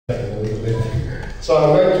little bit. So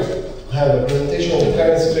I'm going to have a presentation on the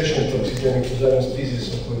current situation of toxigenic Fusarium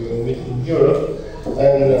species in Europe,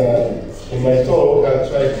 and in my talk I'll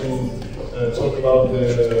try to talk about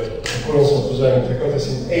the occurrence of Fusarium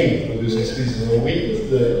trichotacin A producing species in wheat,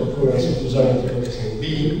 the occurrence of Fusarium trichotacin B,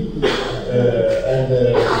 and the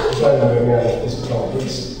Fusarium vermeanus complex,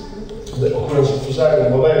 the occurrence of Fusarium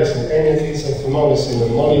bovaris in eniatis and Phimonis in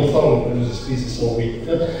monoinform produces species in wheat,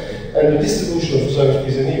 and the distribution of Fusarium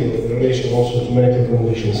species in Europe in relation also to medical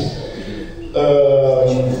conditions.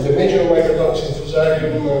 The major mycotoxin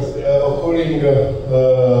Fusarium occurring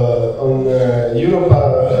on Europe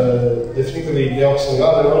are definitely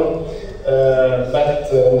deoxynivalenol, but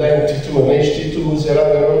then T2 and HT2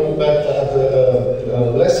 zearalenol, but at a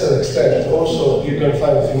lesser extent also you can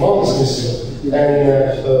find Phimonis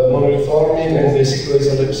and monoinformin and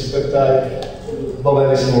vesiculated epipeptide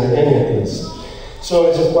bovaris and eniatins. So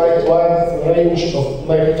it's a quite wide range of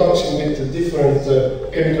mycotoxin with different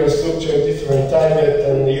chemical structure, different target,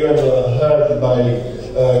 and you have heard by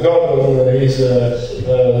Gordon his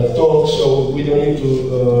talk, so we don't need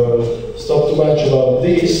to stop too much about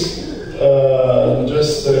this.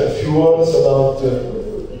 Just a few words about the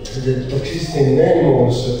toxicity in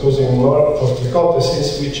animals causing more for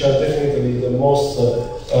trichotacins, which are definitely the most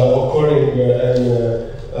occurring and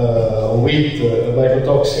with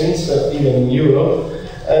mycotoxins, even in Europe,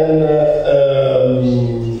 and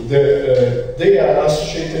they are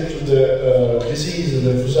associated to the disease,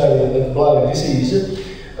 the Fusarium blight disease,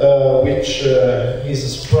 which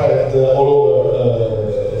is spread all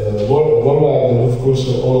over worldwide and of course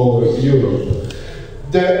all over Europe.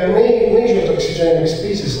 The major toxigenic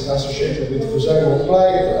species associated with Fusarium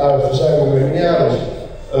blight are Fusarium vermeanus,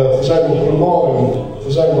 Fusarium pulmorum,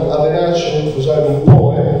 Fusarium avenaceo, Fusarium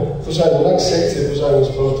poe, Fusarium laxatia, Fusarium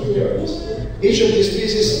sporotrichoris. Each of these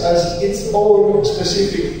species has its own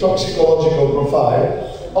specific toxicological profile.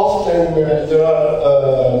 Often there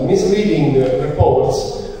are misleading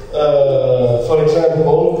reports. For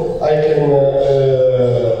example, I can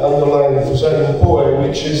underline Fusarium poe,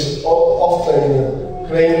 which is often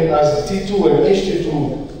claimed as T2 and HT2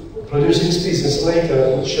 producing species. Later I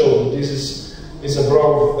will show that this is a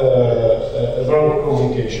wrong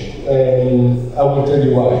communication, and I will tell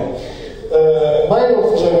you why. Minor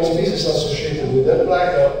Fusarium species associated with that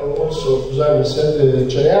plaque are also Fusarium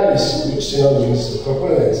cerealis, which synonymous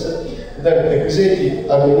corpulense, then Equiseti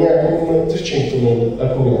armenianum, Tricentum, and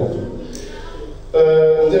acuminatum.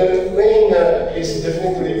 The main is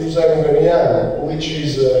definitely Fusarium vermeanus, which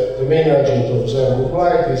is the main agent of Fusarium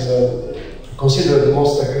blight, is considered the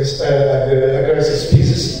most aggressive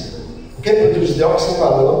species. Can produce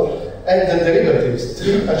deoxynivalenol and the derivatives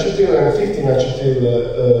 3-acetyl and 15-acetyl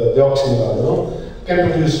deoxynivalenol, can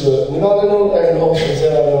produce nivalenol and also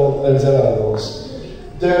zearalenol and zearalenols.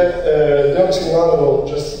 The deoxynivalenol,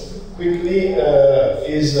 just quickly,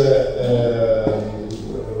 is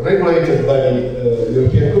regulated by the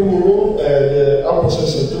European Communion. The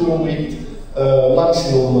unprocessed durum wheat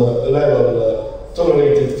maximum level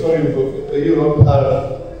tolerated for Europe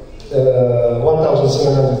are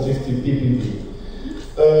 1,750 ppb.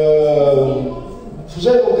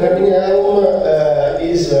 Fusarium graminearum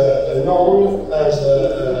is known as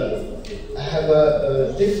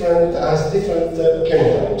different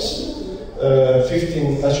chemotypes,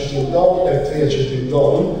 15-acetyl-DON and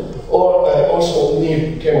 3-acetyl-DON, or also new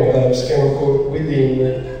chemotypes can occur within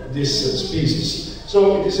this species.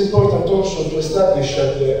 So it is important also to establish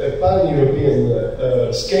at a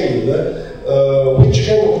pan-European scale which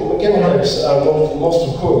chemotypes are most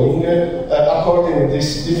occurring according to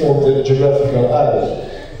this different geographical area.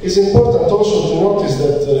 It's important also to notice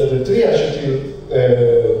that the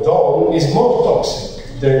 3-acetyl-DON is more toxic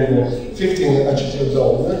than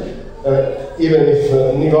 15-acetyl-DON, even if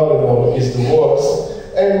nivalenol is the worst.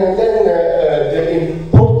 And then the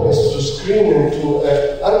importance to screen and to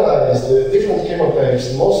analyze the different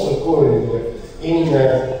chemotypes most occurring in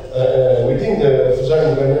within the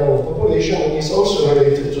Fusarium vermeanus population is also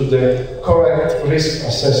related to the correct risk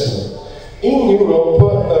assessment. In Europe,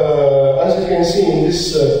 as you can see in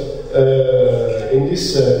this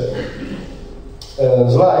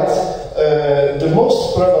slide, the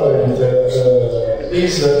most prevalent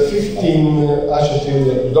is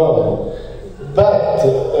 15-acetyl-DON. But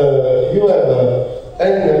you have,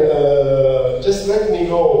 just let me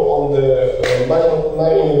go on the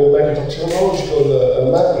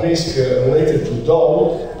mycotoxicological map risk related to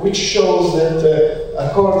DON, which shows that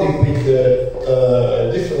according with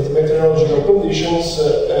different meteorological conditions,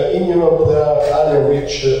 in Europe there are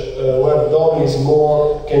areas where DON is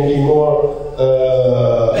more, can be more,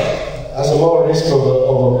 has a more risk of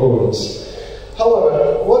occurrence.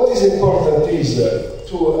 However, what what is important is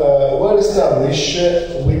to well establish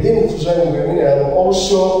within Fusarium graminearum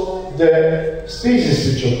also the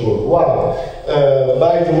species which occur. Why?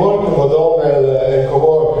 By the work of O'Donnell and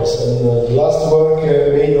co-workers, and the last work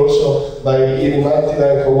made also by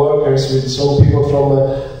Irimatila and co-workers with some people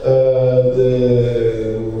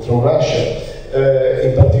from Russia,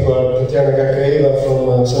 in particular Tatiana Gakaeva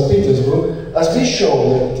from St. Petersburg, has been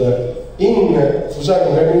shown that in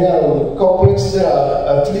Fusarium graminearum complex there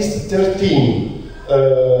are at least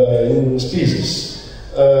 13 species.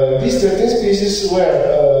 These 13 species were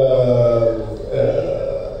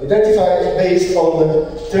identified based on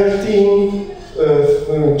 13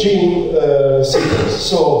 gene sequences.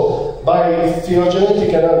 So, by phylogenetic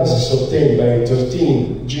analysis obtained by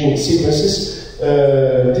 13 gene sequences,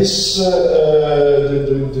 the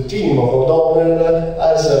team of O'Donnell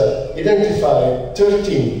has identified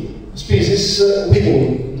 13 species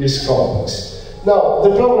within this complex. Now,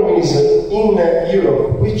 the problem is in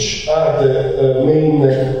Europe, which are the main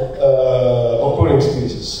occurring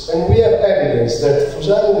species? And we have evidence that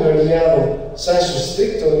Fusarium graminearum sensu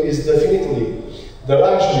stricto is definitely the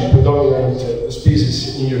largely predominant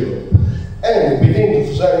species in Europe. And within the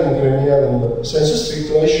Fusarium graminearum sensu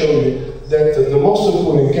stricto, I show you that the most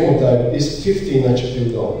occurring chemotype is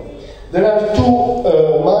 15-acetyldol. There are two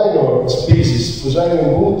minor species,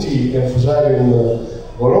 Fusarium buti and Fusarium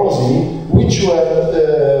borosi, which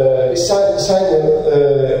were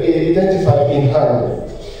identified in Hungary.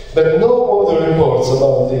 But no other reports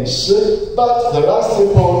about this, but the last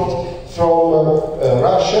report from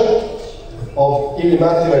Russia, of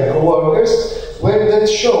Irimatila and co-workers, where that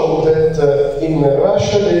showed that in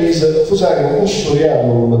Russia there is Fusarium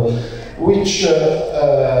usurianum, which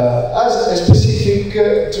has a specific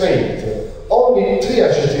trait. Only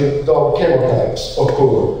 3-acetyldol chemotypes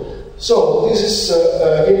occur. So this is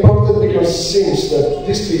important because it seems that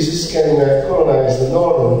this species can colonize the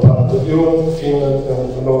northern part of Europe, Finland,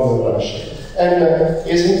 and northern Russia. And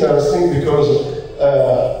it's interesting because,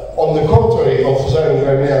 on the contrary of Fusarium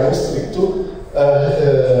graminearum stricto,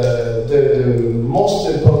 the most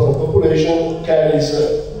important population carries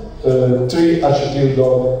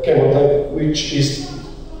 3-acetyldol chemotype, which is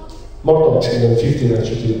more toxic than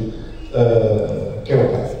 15-acetyl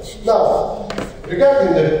chemotype. Now,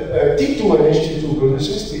 regarding the T2 and H2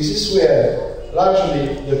 producing species, we have largely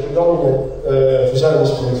the predominant Fusarium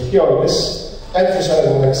sporophioides and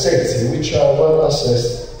Fusarium excelsi, which are well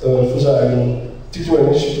assessed Fusarium T2 and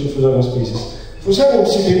H2 Fusarium species. Fusarium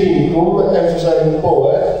sibirinicum and Fusarium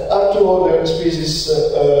poe are two other species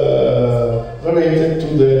related to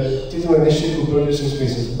the T2 and H2 producing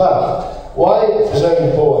species. But why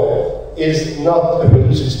Fusarium poe is not a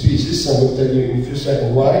producing species, I will tell you in a few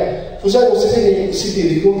seconds why. Fusarium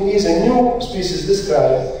sibiricum is a new species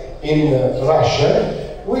described in Russia,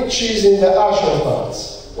 which is in the archer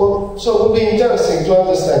parts. Well, so it will be interesting to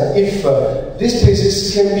understand if this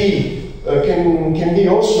species can be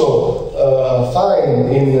also found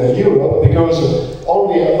in Europe, because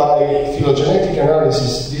only by phylogenetic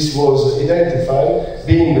analysis this was identified,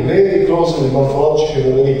 being very closely morphologically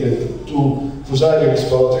related to Fusarium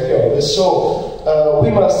sporophioides. So we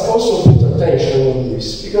must also put attention on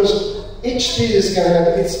this, because each species can have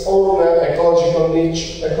its own ecological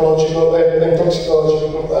niche, ecological and toxicological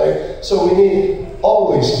profile. So we need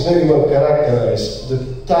always very well characterize the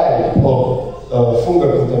type of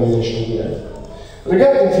fungal contamination we have.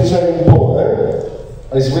 Regarding Fusarium poe,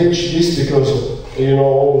 I switch this because you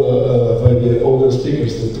know by the older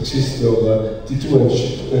speakers the toxicity of T2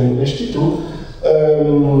 and H2,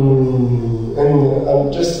 and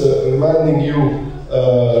I'm just reminding you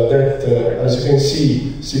that, as you can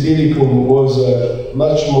see, Sibiricum was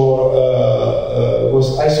much more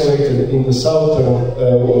was isolated in the southern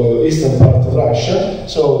eastern part of Russia.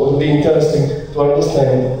 So it will be interesting to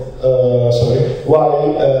understand why,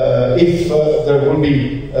 if there will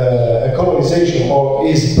be a colonization or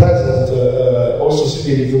is present also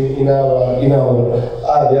Sibiricum in our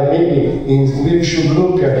area, maybe we should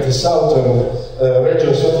look at the southern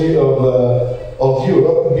regions of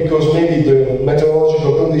Europe, because maybe the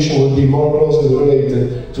meteorological condition will be more closely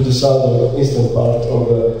related to the southern eastern part of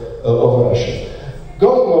Russia.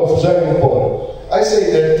 Going on Fusarium poe, I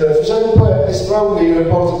say that Fusarium poe is probably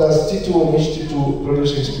reported as T2 and H2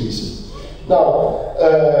 producing species. Now,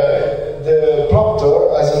 the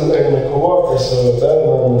Proctor, as and co-workers,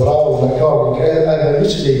 Berman, Brown, McCormick, have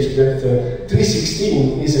elucidated that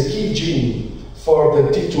 316 is a key gene for the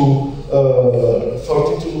T2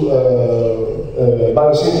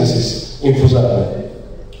 biosynthesis in Fusarium.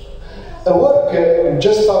 A work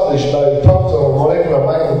just published by Proctor Molecular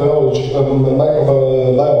Microbiology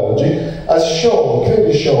has shown,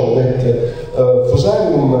 clearly shown, that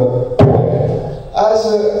Fusarium has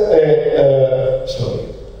a